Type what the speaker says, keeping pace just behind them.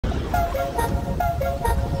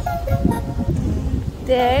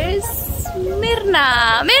There's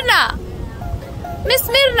Mirna. Mirna! Miss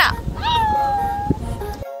Mirna!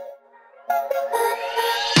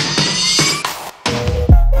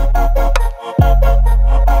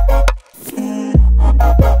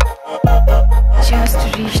 Just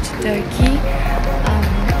reached Turkey.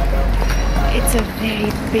 It's a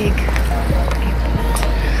very big airport.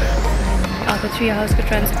 After 3 hours of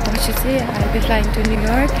transport, I'll be flying to New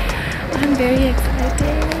York. I'm very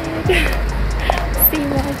excited. See you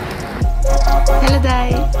all. Hello,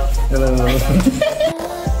 Dai. Hello.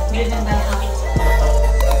 Driven by heart.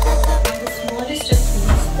 The smallest of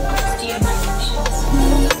things steer my emotions.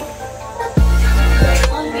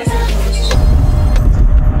 Always closed.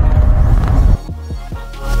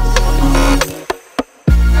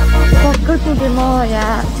 Welcome to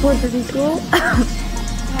Puerto Rico.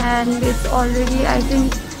 And it's already, I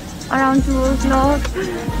think, around 2 o'clock.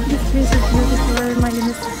 This place is beautiful. My name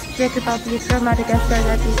is Czech Republic from Madagascar,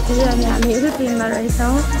 and I'm everything right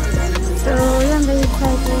now. So yeah, I'm very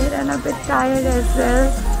excited and a bit tired as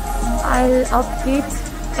well. I'll update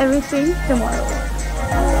everything tomorrow.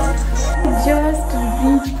 Just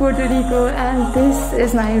reached Puerto Rico and this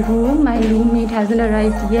is my room. My roommate hasn't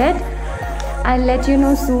arrived yet. I'll let you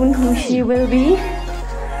know soon who she will be.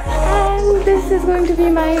 And this is going to be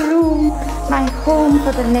my room, my home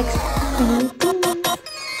for the next week.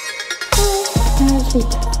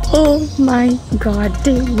 Oh my god,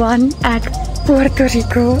 day 1 at Puerto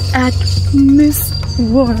Rico at Miss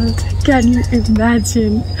World. Can you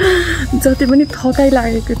imagine? जति पनि थकाइ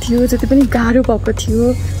लागेको थियो, जति पनि गाह्रो भएको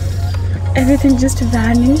थियो, everything just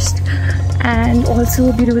vanished. And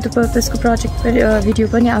also Beauty with a Purpose को project video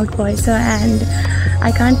पनि out भएछ, and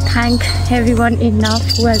I can't thank everyone enough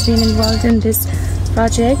who has been involved in this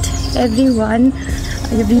project. Everyone,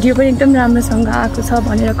 yo video पनि एकदम राम्रोसँग आएको छ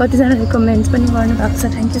भनेर कतिजनाले कमेन्ट्स पनि गर्नुभएको छ.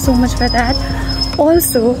 Thank you so much for that.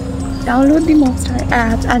 Also, download the Monster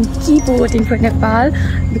app and keep voting for Nepal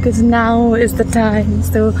because now is the time.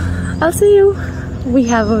 So I'll see you. We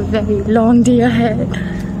have a very long day ahead.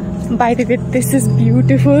 By the way, this is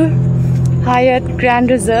beautiful Hyatt Grand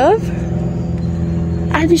Reserve.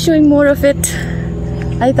 I'll be showing more of it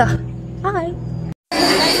later. Bye.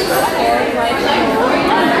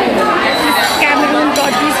 Cameroon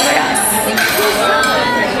got these for us.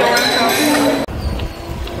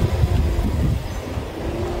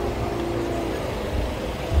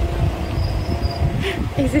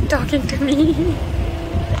 Is it talking to me?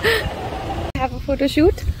 I have a photo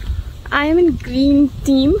shoot. I am in green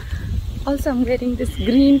theme. Also, I'm wearing this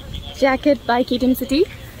green jacket by Keaton City.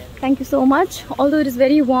 Thank you so much. Although it is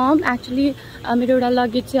very warm, actually, मेरो एउटा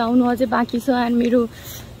luggage चाहिँ आउनु अझै बाँकी छ and मेरो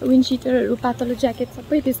wind cheater पातलो jacket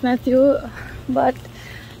सबै त्यसमा थियो. But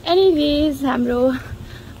anyways, हाम्रो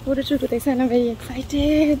photo shoot हुँदैछ and I'm very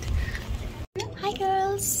excited. Hi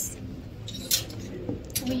girls.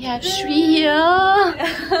 We have Shri here.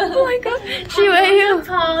 Oh my god, Shri, where are you?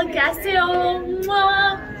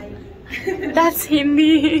 That's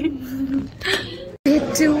Hindi. Day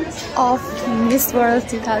 2 of Miss World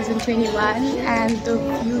 2021 and the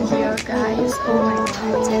view here, guys. Oh my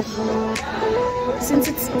god. Since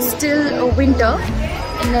it's still winter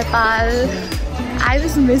in Nepal, I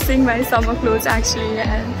was missing my summer clothes actually,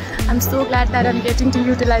 and I'm so glad that I'm getting to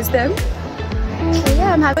utilize them. So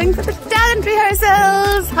yeah, I'm going for the talent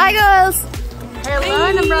rehearsals. Hi girls.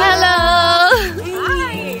 Hello, Namrata. Hello.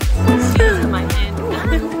 Hi. My hand.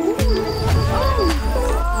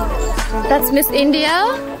 That's Miss India.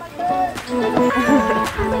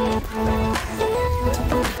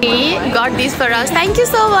 He got these for us. Thank you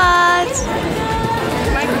so much.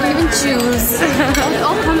 I couldn't even choose.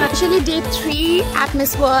 I'm actually day 3 at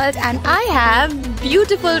Miss World and I have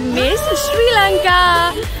beautiful Miss Sri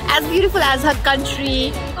Lanka. As beautiful as her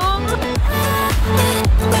country.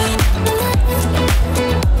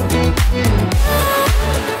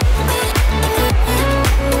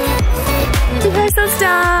 Rehearsals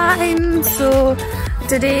time. So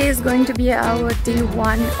today is going to be our day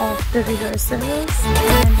 1 of the rehearsals.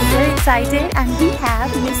 I'm very excited, and we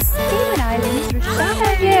have Miss Cayman Islands Shrestha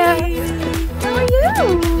here. How are you?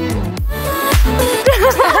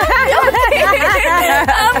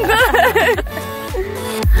 I'm good.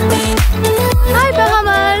 Hi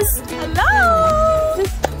Bahamas. Hello.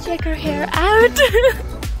 Just check her hair out.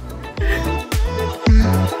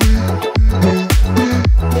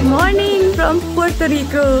 Good morning from Puerto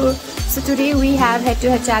Rico. So today we have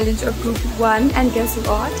head-to-head challenge of group 1, and guess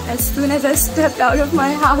what? As soon as I stepped out of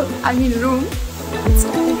my house, room, it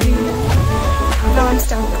started raining. Now I'm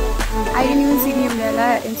stuck. I didn't even see the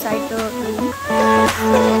umbrella inside the room.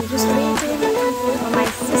 I'm just waiting for my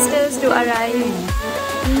sisters to arrive.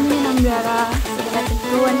 Give me an umbrella so that I can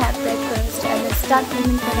go and have breakfast and then start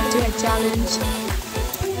planning for the day challenge.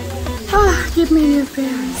 Keep me in your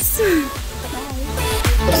prayers.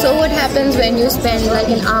 So what happens when you spend like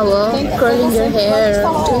an hour curling your hair,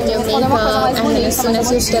 doing your makeup, and then as soon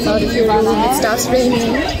as you step out of your room it starts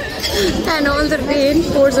raining and all the rain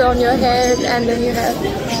pours on your head and then you have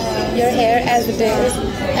your hair as it is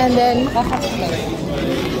and then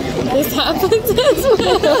this happens as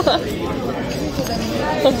well.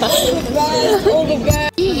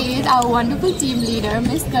 She is our wonderful team leader,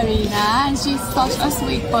 Miss Karina, and she's such a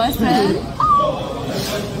sweet person.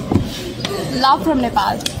 Love from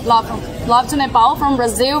Nepal. Love to Nepal, from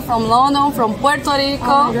Brazil, from London, from Puerto Rico.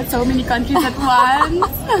 Oh my God, so many countries at once.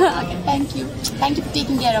 Okay, thank you. Thank you for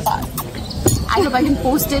taking care of us. I hope I can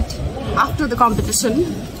post it after the competition. He's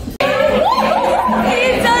so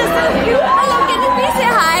cute. Hello, can you please say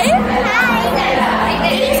hi? Hi.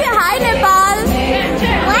 Can you say hi, Nepal?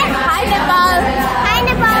 What? Hi, Nepal. Hi,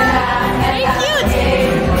 Nepal. Very cute.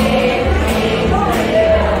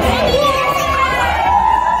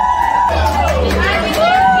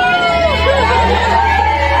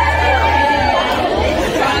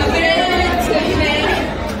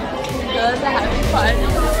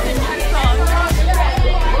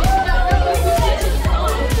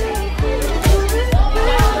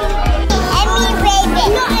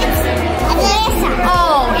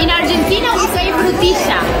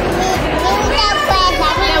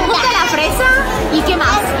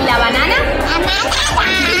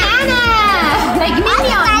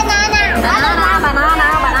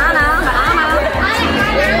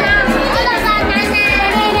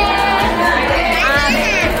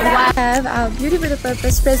 Our Beauty with a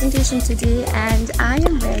Purpose presentation today, and I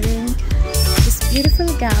am wearing this beautiful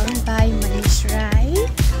gown by Manish Rai.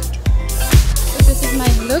 So this is my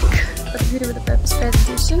look for the Beauty with a Purpose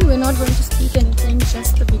presentation. We're not going to speak anything,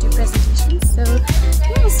 just the video presentation. So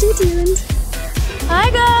yeah, stay tuned. Hi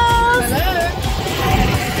girls!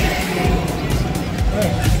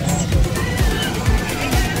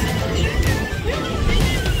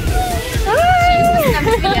 Hello!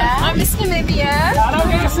 I'm Miss Namibia.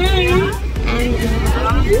 And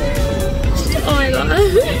oh my God.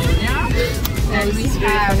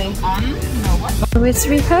 So it's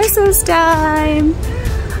rehearsals time.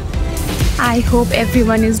 I hope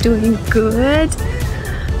everyone is doing good.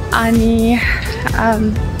 Ani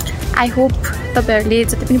I hope तपाईहरुले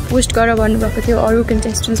जति पनि post गरेर भन्नुभएको थियो अरु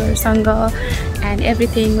कन्टेस्टेन्ट्सहरुसँग and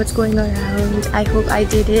everything what's going around. I hope I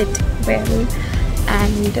did it well.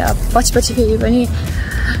 And पछि फेरि पनि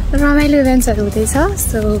रमाइलो इभेन्ट्सहरु हुँदैछ.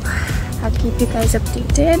 So I'll keep you guys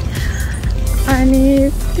updated.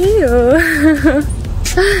 अनि त्यही हो.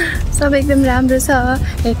 सब एकदम राम्रो छ.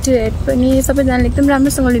 हेड टु हेड पनि सबैजनाले एकदम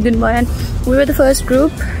राम्रोसँगले दिनुभयो. And we were the first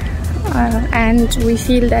group and we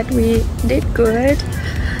feel that we did good.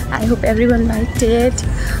 I hope everyone liked it.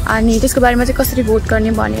 अनि त्यसको बारेमा चाहिँ कसरी भोट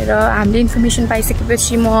गर्ने भनेर हामीले इन्फर्मेसन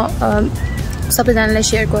पाइसकेपछि म सबैजनालाई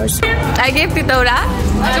शेयर गर्छु. I gave Titaura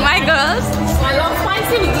to my girls. I love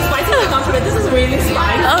spicy. This is really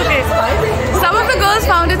spicy. Okay. Some of the girls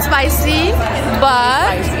found it spicy,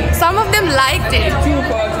 but some of them liked it.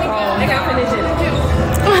 I can't finish it.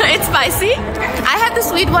 It's spicy. I have the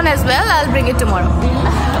sweet one as well. I'll bring it tomorrow.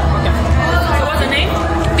 Okay. So what's the name?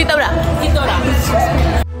 Titaura. Titaura.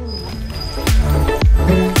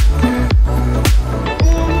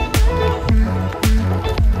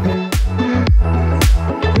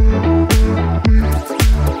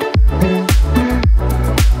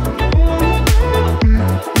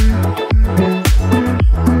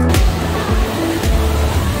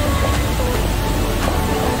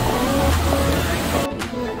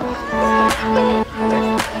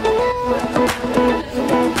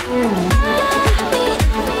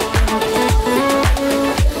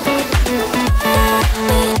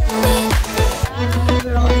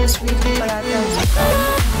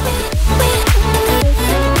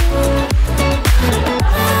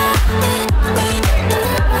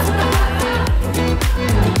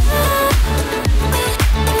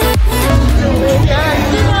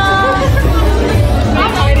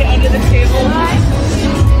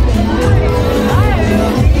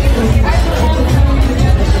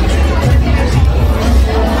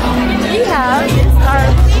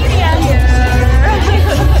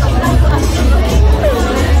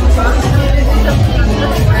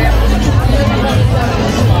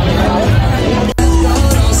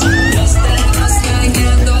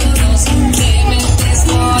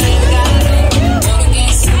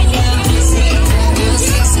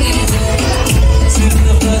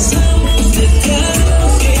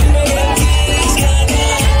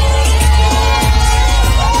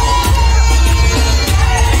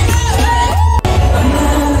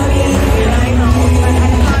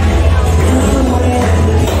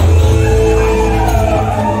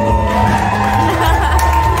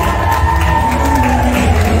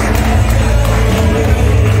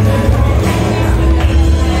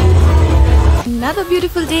 another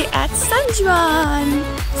beautiful day at San Juan.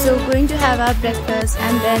 So going to have our breakfast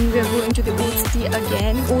and then we're going to the old city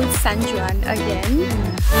again, old San Juan again.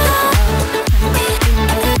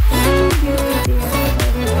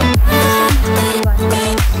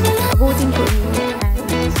 Voting for me and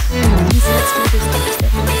please let's do this next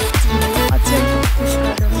step.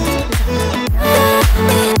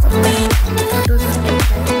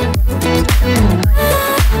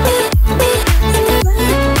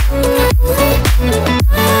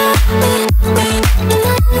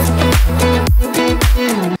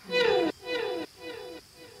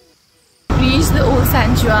 Reach the old San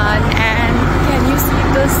Juan and can you see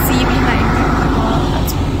the sea behind me? Oh,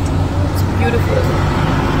 that's beautiful.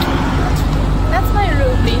 That's my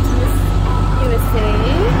roommate, Miss USA.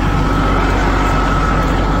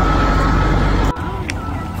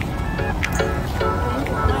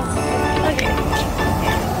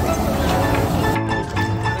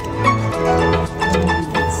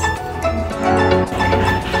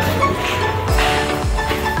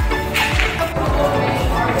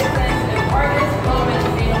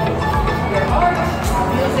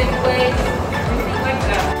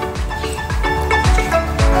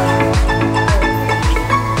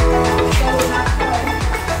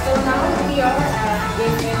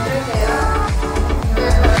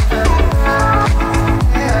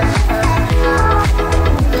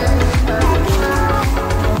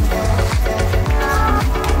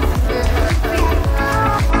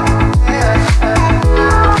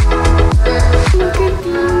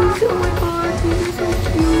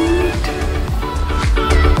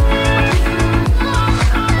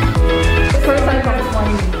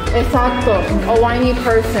 Exacto, a whiny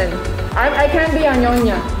person. I can be a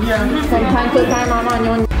ñoña. Yeah. From time to time, I'm a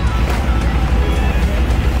ñoña.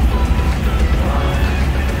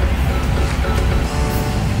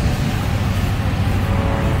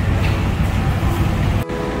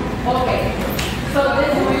 Okay, so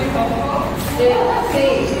this is sí,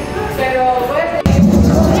 pero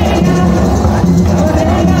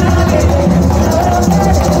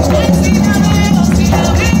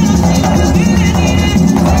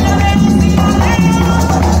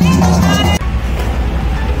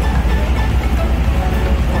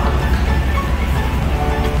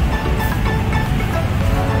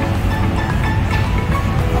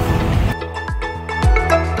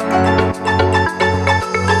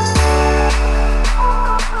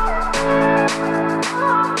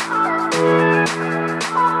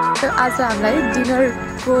आज हामीलाई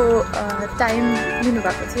डिनरको time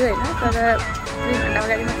दिनुभएको थियो हैन तर 2 घण्टा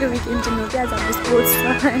अगाडि मात्रै weekend दिनु थियो आज हाम्रो स्पोर्ट्स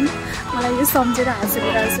छ हैन मलाई यो सम्झेर हाँसेर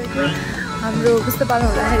आएको छ हाम्रो कस्तो पाल्नु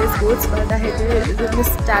हुँदाखेरि स्पोर्ट्स गर्दाखेरि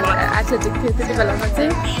मिस एथलेटिक थियो त्यति बेलामा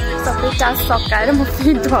चाहिँ सबै टास्क सकाएर म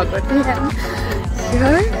फेन्ट भएको थिएँ हैन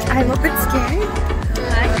I am a bit scared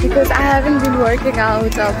because I haven't been working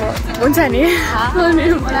out हुन्छ नि अनि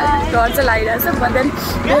मलाई डर चाहिँ लागिरहेछ but then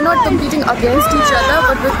we're not competing against each other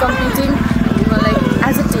but we're competing like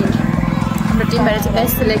as a team हाम्रो टिमबाट चाहिँ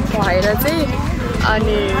बेस्ट सिलेक्ट भएर चाहिँ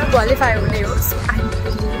अनि क्वालिफाई हुने हो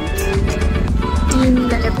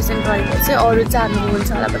टिमलाई रिप्रेजेन्ट गरेको चाहिँ अरू जानु हुन्छ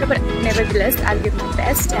होला but nevertheless I'll give my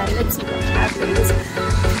best and let's see what happens.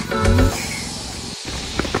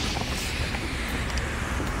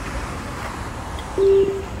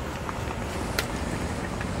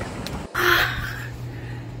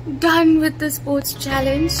 Done with the sports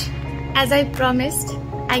challenge. As I promised,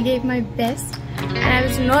 I gave my best and I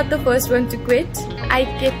was not the first one to quit. I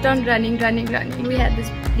kept on running. We had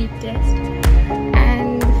this bleep test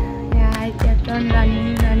and yeah, I kept on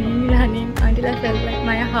running until I felt like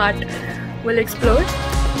my heart will explode.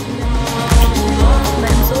 But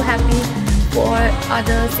I'm so happy for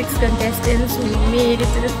other 6 contestants who made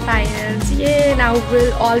it to the finals. Yeah, now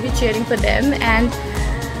we'll all be cheering for them and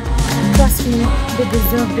trust me, they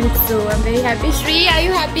deserved it, so I'm very happy. Shri, are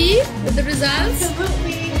you happy with the results?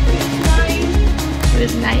 Absolutely. It was nice. It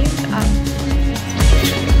was nice. I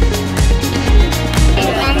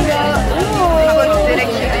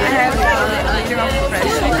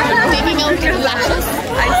have taking out your lashes.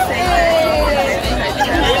 I say.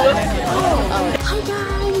 Hi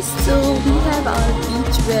guys, so we have our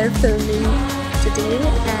beach wear filming today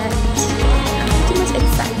and I'm pretty much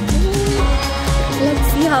excited. Let's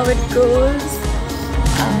see how it goes.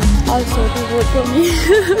 Also, to vote for me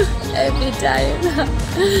every time.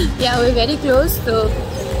 Yeah, we're very close, so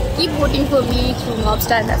keep voting for me through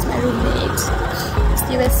Mobstar. That's my roommate.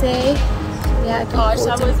 USA. Yeah, keep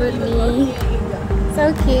voting for me. It's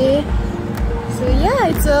okay. So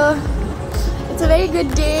yeah, it's a very good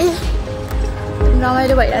day.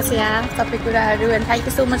 And thank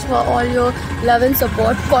you so much for all your love and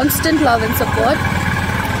support, constant love and support.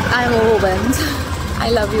 I'm overwhelmed. I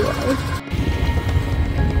love you all.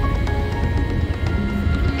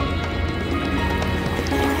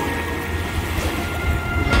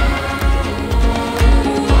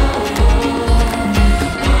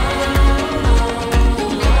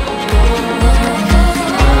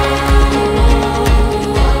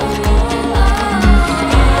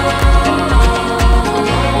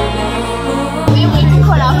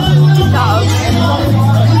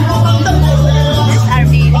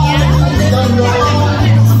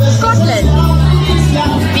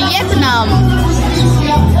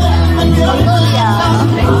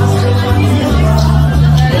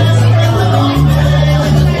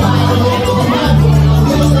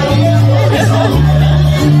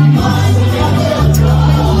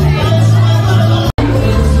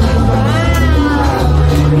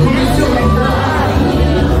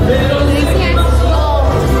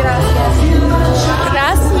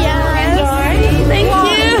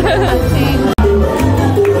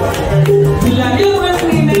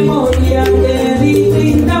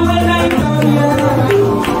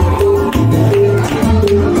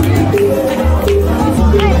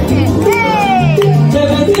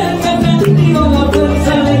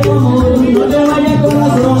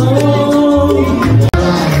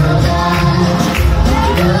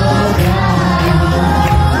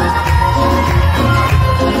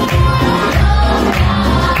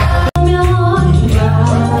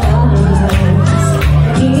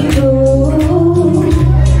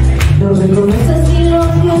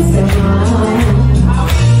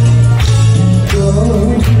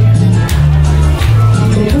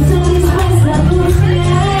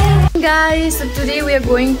 Guys, so today we are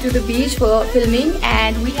going to the beach for filming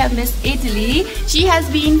and we have Miss Italy. She has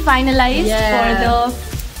been finalized for the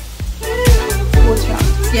fourth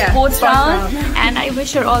round. Fourth round. And I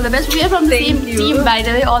wish her all the best. We are from the same team, by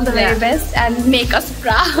the way. All the very best and make us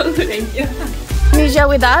proud. Thank you. Nisha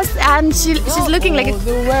with us and she's looking like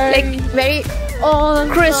very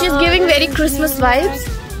she's giving very Christmas vibes.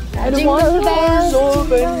 Jingle bells,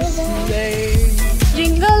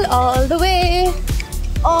 jingle all the way.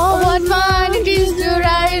 Oh, what fun it is to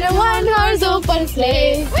ride a one-horse open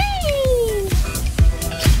sleigh! Whee!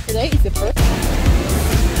 Today is the first.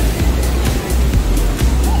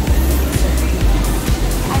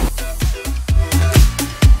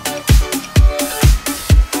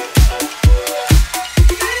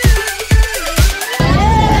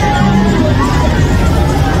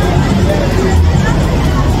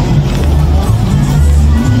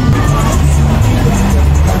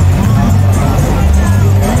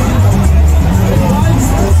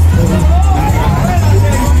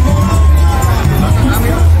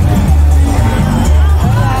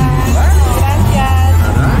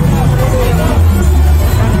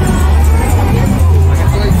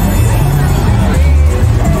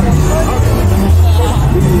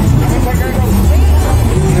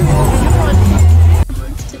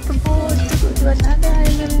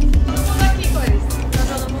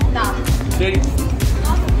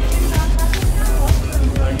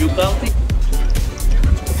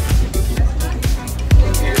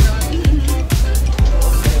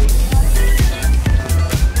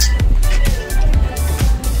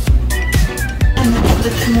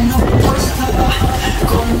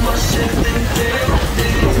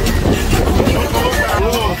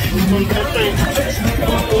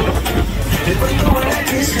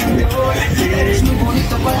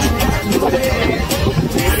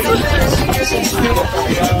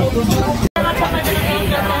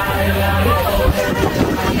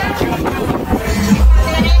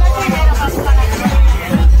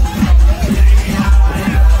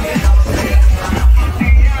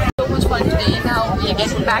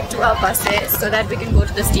 Back to our buses so that we can go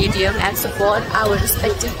to the stadium and support our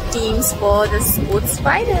respective teams for the sports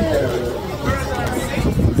final.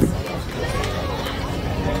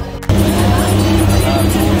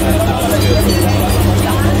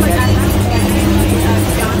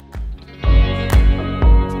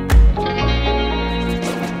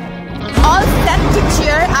 All set to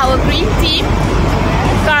cheer our green team.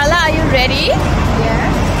 Carla, are you ready? Yeah.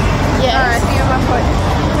 Yes.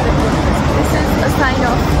 This is a sign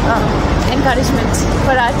of encouragement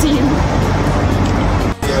for our team.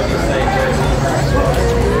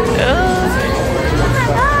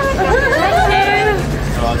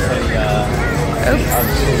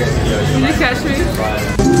 Did you catch me?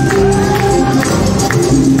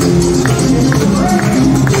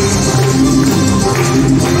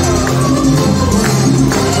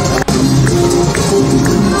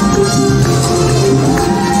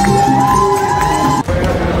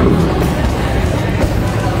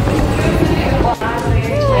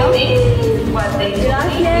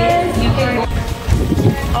 Gracias.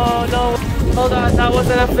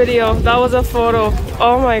 video. That was a photo.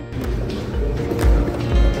 Oh my.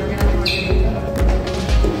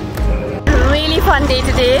 Really fun day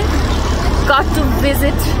today. Got to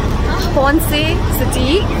visit Ponce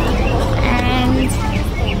city and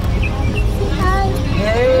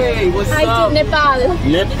Hey, what's hi up? to Nepal.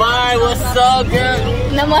 Nepal, what's up, girl?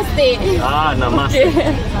 Namaste. Ah, namaste.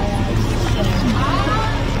 Okay.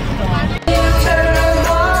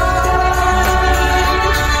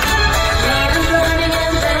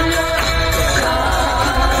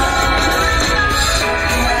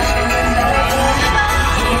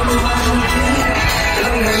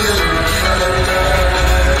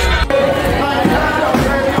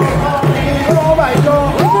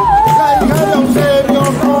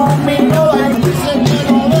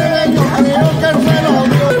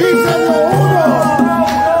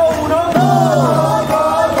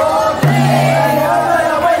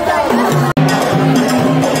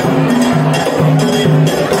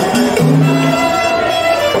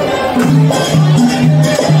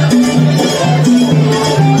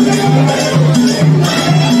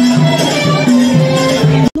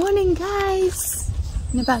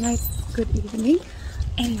 Good evening.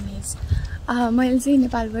 Anyways, मैले चाहिँ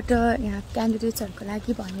नेपालबाट यहाँ क्यान्डिडेट्सहरुको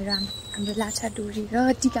लागि भनेर हाम्रो लाछा डोरी र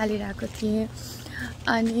टीका लिएर आएको थिएँ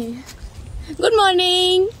अनि गुड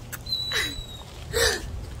मर्निङ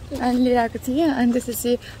अनि लिएर आएको थिएँ अनि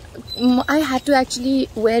त्यसपछि I had to actually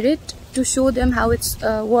wear it to show them how it's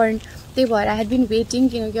worn. त्यही भएर I had been waiting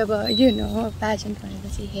किनकि अब you know pageant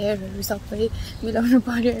भनेपछि हेयरहरु सबै मिलाउनु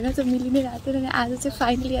पर्यो हैन त मिलि नै रहेको थियो अनि आज चाहिँ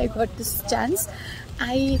finally I got this chance.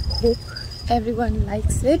 I hope everyone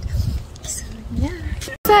likes it. So yeah.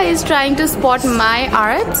 Lisa is trying to spot my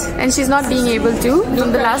art and she's not being able to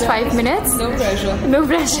in the last 5 minutes. No pressure. No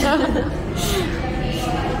pressure.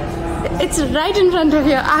 It's right in front of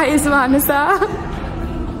your eyes, Vanessa.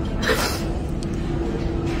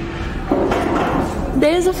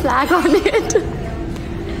 There's a flag on it.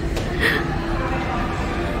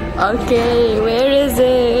 Okay, where is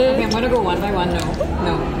it? Okay, I'm gonna go one by one.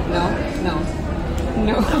 No.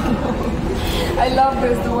 No. I love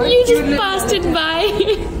this. The word You just passed it by.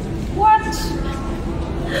 What?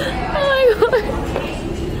 Oh my god.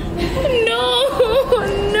 No.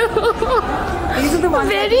 These are the ones.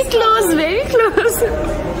 Very close, very close.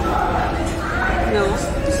 No.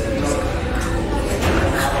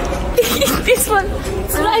 This one.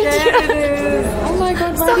 It's right There here. it is. Oh my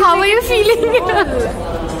god. So how are you feeling?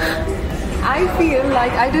 I feel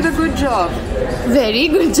like I did a good job. Very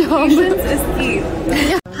good job. Patience is key.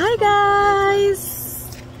 Hi guys.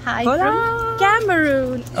 Hi Hola. from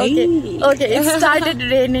Cameroon. Okay. Okay. It started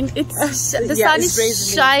raining. It's the sun is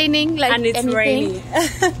shining like And it's anything. rainy.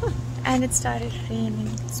 And it started raining.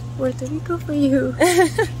 It's Puerto Rico for you.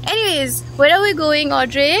 Anyways, where are we going,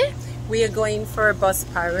 Audrey? We are going for a bus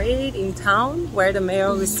parade in town where the mayor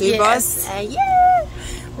will receive us. And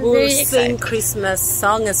we'll Very sing excited. Christmas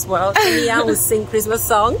song as well. Tania will sing Christmas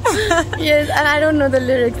song. Yes, and I don't know the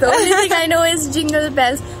lyrics. The only thing I know is jingle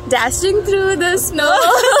bells dashing through the snow.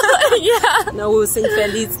 Yeah. No, we'll sing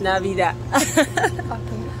Feliz Navidad. Okay.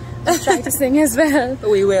 I'll try to sing as well.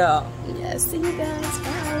 We will. Yes, see you guys.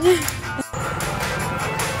 Bye.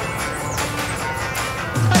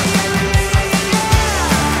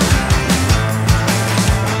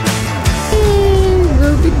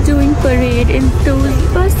 We'll be doing parade in those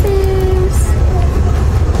buses.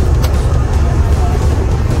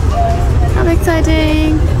 How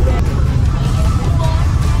exciting!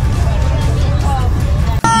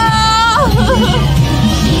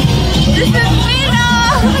 This is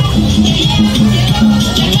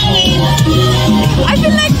I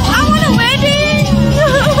feel like I'm on a wedding!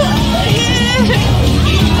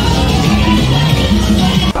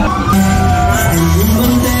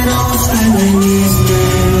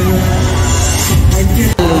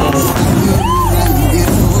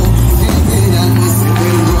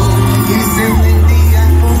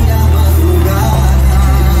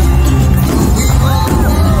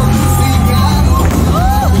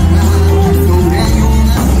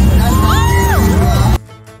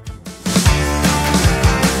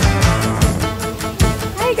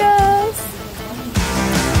 Hi girls!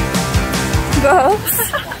 Girls!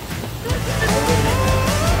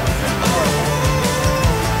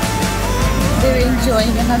 They were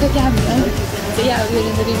enjoying another camera. So yeah, we were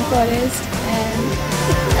in the rainforest and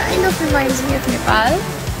it kind of reminds me of Nepal.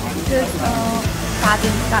 Because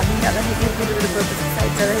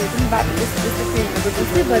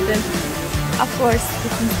but then of course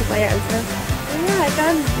it needs to buy also. Yeah, I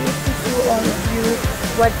can't wait to show all of you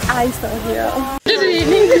what I saw here.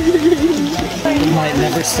 raining. It might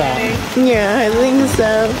never stop. Yeah, I think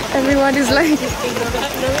so. Everyone is like,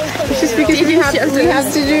 it's just because we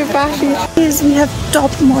have to do fashion. Yes, we have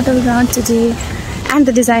top model round today and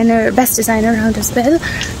the best designer round as well.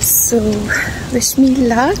 So wish me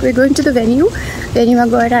luck. We're going to the venue. Venueमा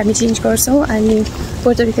गएर हामी change गर्छौं अनि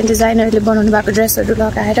Puerto Rican डिजाइनरले बनाउनु भएको ड्रेसहरु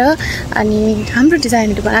लगाएर अनि हाम्रो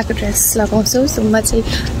डिजाइनरले बनाएको ड्रेस लगाउँछौं. सो म चाहिँ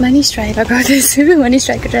money strike लगाउँदैछु. Money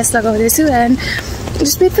स्ट्राइकको dress लगाउँदैछु and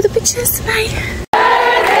just wait for the pictures. Bye.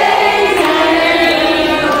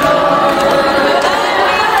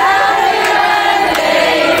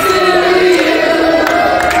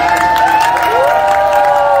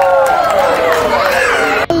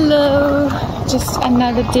 Just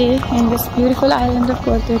another day in this beautiful island of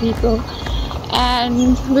Puerto Rico,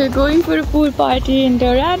 and we're going for a pool party in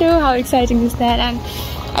Dorado. How exciting is that? And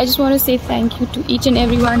I just want to say thank you to each and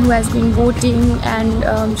everyone who has been voting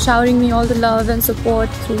and showering me all the love and support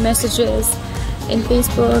through messages in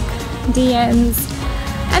Facebook, DMs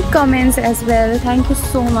and comments as well. Thank you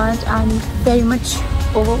so much. I'm very much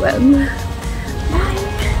overwhelmed. Bye.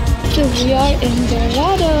 So we are in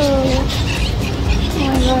Dorado. Oh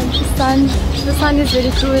my god, the sun is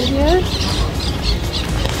very cool here.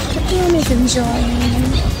 Everyone is enjoying.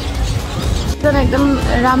 So एकदम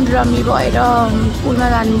राम्रो भएर पुलमा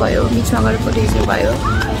जानु भयो, बीचमा गएर photo खिच्नु भयो.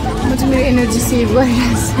 म चाहिँ मेरो एनर्जी सेभ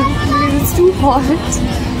गरिरहेको छु. It's too hot.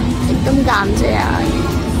 एकदम घाम छ यार.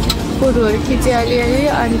 फोटोहरु खिचे अलि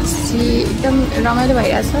अनि एकदम रमाइलो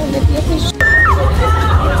भइरहेछ.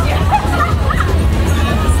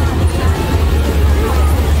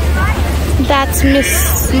 That's Miss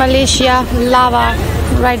Malaysia lava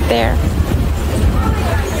right there.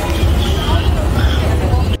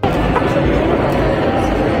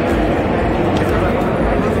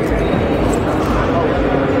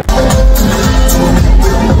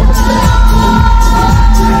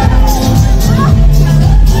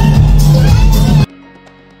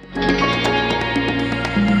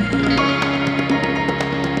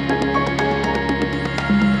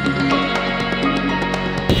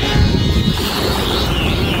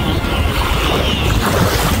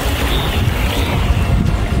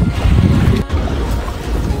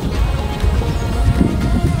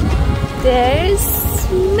 There's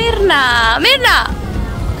Mirna.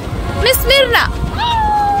 Miss Mirna.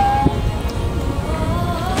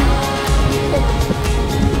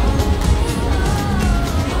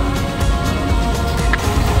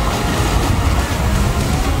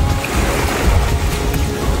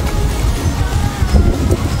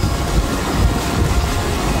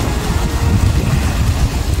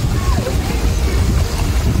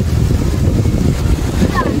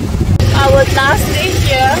 Our last day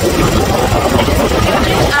here.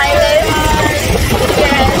 Island.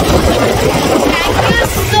 Yes. Thank you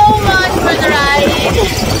so much for the ride.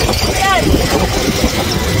 Yes.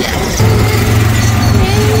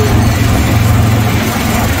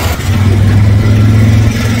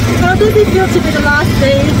 How does it feel to be the last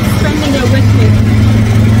day spending it with me?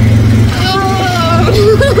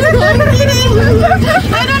 I'm kidding.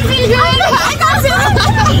 I don't feel good. I can't feel it.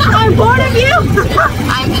 I'm bored of you.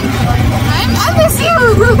 I miss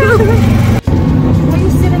you.